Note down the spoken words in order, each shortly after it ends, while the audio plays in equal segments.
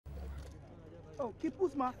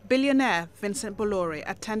Billionaire Vincent Bollore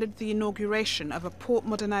attended the inauguration of a port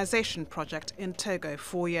modernization project in Togo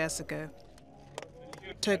 4 years ago.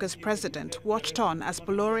 Togo's president watched on as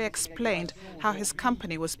Bollore explained how his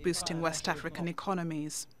company was boosting West African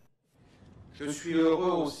economies.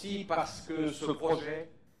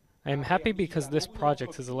 I am happy because this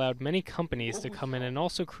project has allowed many companies to come in and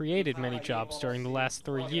also created many jobs during the last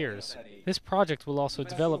 3 years. This project will also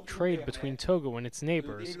develop trade between Togo and its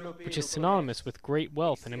neighbors, which is synonymous with great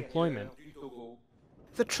wealth and employment.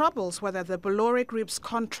 The troubles were that the Bollore Group's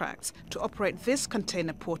contracts to operate this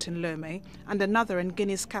container port in Lomé and another in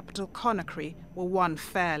Guinea's capital Conakry were won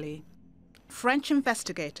fairly. French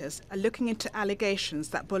investigators are looking into allegations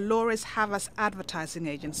that Bollore's Havas advertising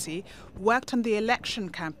agency worked on the election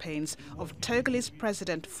campaigns of Togolese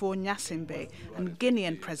President Faure Gnassingbé and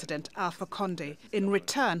Guinean President Alpha Condé in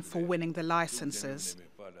return for winning the licenses.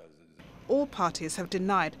 All parties have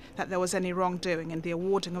denied that there was any wrongdoing in the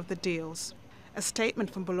awarding of the deals. A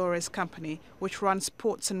statement from Bollore's company, which runs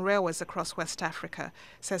ports and railways across West Africa,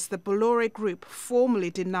 says the Bollore Group formally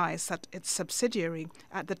denies that its subsidiary,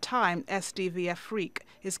 at the time SDV Afrique,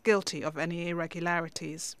 is guilty of any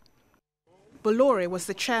irregularities. Bollore was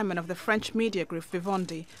the chairman of the French media group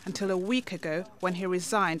Vivendi until a week ago when he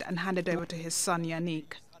resigned and handed over to his son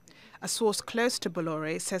Yannick. A source close to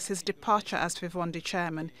Bollore says his departure as Vivendi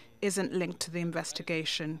chairman isn't linked to the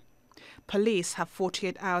investigation. Police have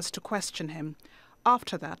 48 hours to question him.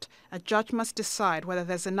 After that, a judge must decide whether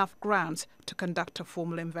there's enough grounds to conduct a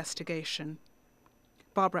formal investigation.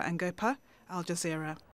 Barbara Angopa, Al Jazeera.